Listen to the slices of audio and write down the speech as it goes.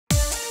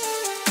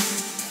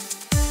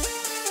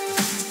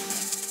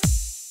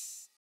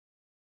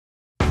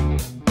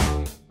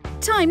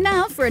Time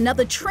now for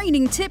another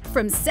training tip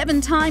from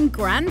 7-time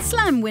Grand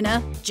Slam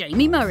winner,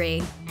 Jamie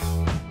Murray.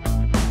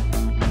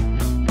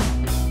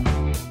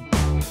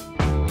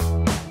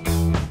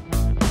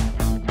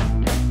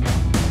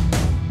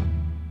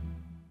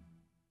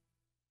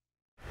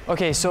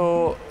 Okay,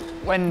 so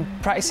when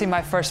practicing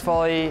my first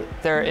volley,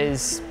 there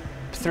is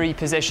 3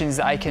 positions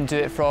that I can do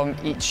it from.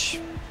 Each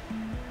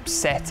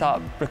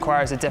setup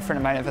requires a different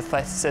amount of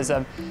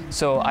athleticism.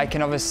 So I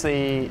can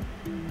obviously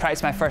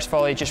practice my first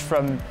volley just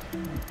from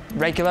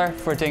regular,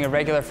 if we're doing a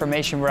regular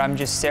formation where I'm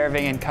just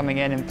serving and coming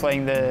in and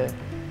playing the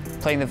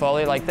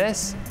volley like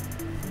this.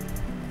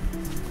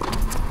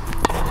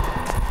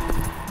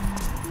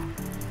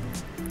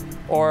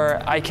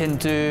 Or I can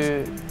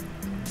do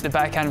the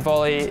backhand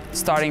volley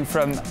starting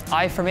from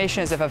I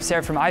formation, as if I've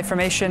served from I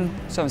formation.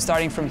 So I'm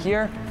starting from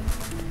here.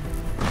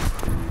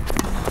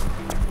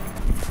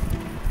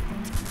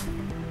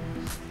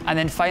 And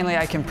then finally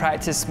I can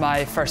practice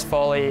my first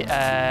volley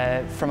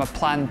from a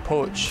planned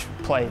poach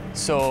play.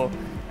 So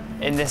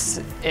in this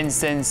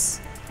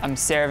instance, I'm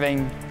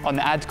serving on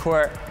the ad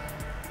court.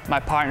 My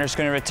partner's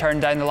going to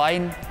return down the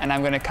line, and I'm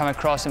going to come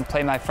across and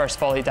play my first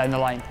volley down the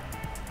line.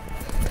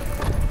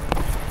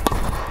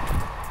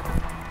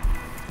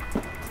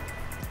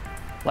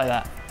 Like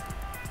that.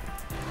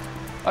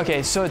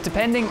 Okay, so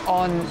depending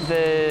on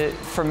the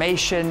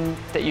formation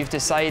that you've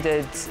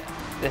decided,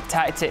 the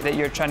tactic that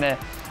you're trying to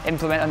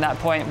implement on that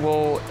point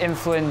will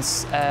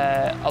influence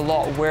a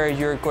lot where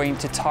you're going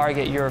to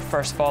target your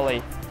first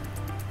volley.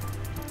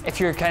 If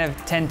you kind of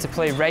tend to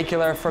play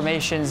regular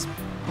formations,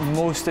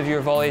 most of your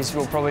volleys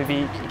will probably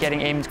be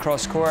getting aimed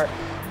cross court,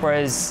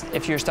 whereas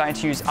if you're starting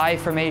to use I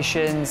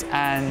formations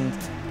and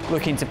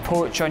looking to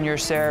poach on your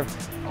serve,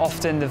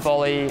 often the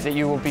volley that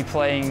you will be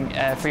playing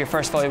for your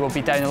first volley will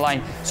be down the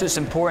line. So it's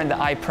important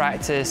that I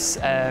practice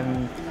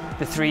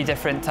the 3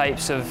 different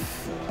types of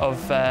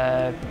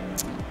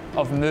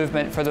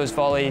movement for those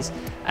volleys.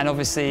 And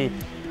obviously,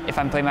 if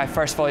I'm playing my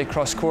first volley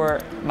cross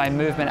court, my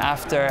movement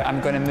after,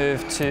 I'm going to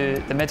move to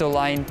the middle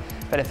line.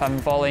 But if I'm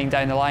volleying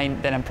down the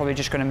line, then I'm probably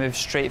just going to move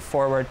straight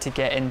forward to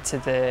get into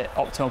the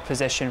optimal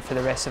position for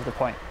the rest of the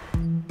point.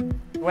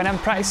 When I'm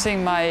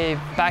practicing my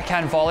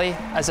backhand volley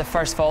as a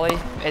first volley,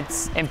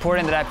 it's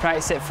important that I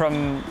practice it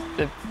from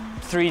the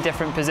 3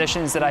 different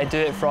positions that I do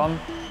it from.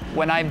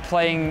 When I'm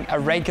playing a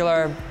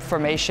regular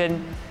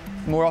formation,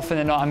 more often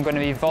than not, I'm going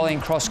to be volleying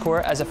cross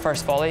court as a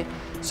first volley.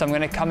 So I'm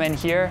going to come in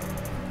here,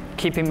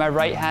 keeping my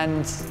right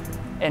hand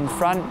in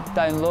front,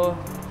 down low,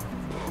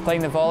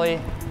 playing the volley,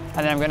 and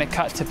then I'm going to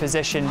cut to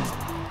position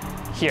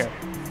here.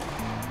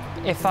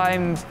 If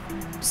I'm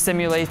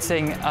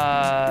simulating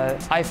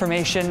I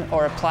formation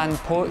or a planned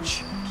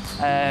poach,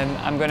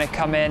 I'm going to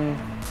come in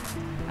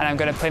and I'm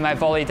going to play my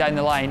volley down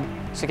the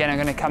line. So again, I'm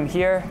going to come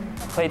here,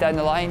 play down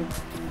the line,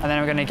 and then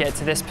I'm going to get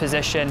to this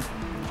position,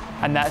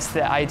 and that's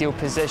the ideal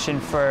position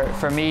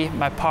for me.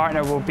 My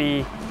partner will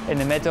be in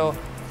the middle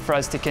for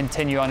us to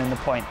continue on in the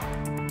point.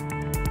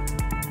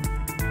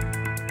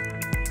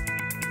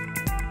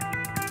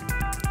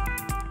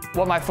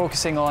 What am I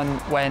focusing on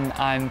when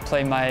I'm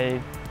playing my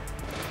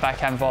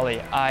backhand volley?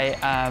 I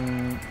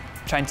am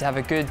trying to have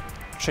a good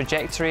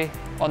trajectory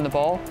on the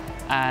ball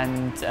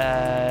and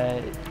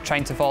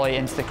trying to volley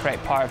into the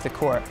correct part of the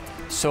court.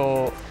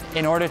 So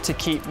in order to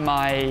keep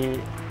my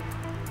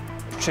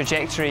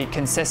trajectory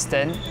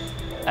consistent,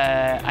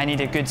 I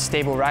need a good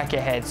stable racket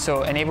head.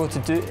 So in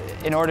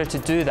order to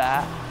do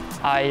that,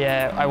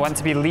 I want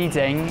to be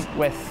leading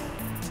with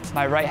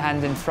my right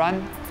hand in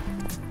front.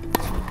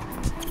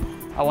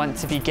 I want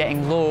to be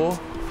getting low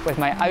with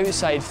my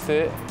outside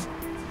foot,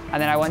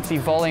 and then I want to be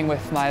volleying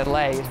with my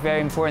leg. It's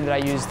very important that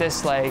I use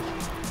this leg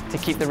to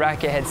keep the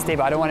racket head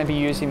stable. I don't want to be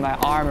using my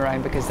arm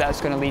around, because that's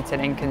going to lead to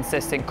an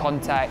inconsistent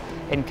contact,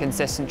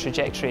 inconsistent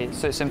trajectory.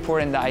 So it's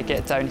important that I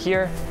get down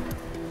here,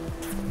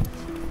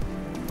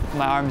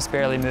 my arm's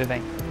barely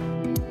moving.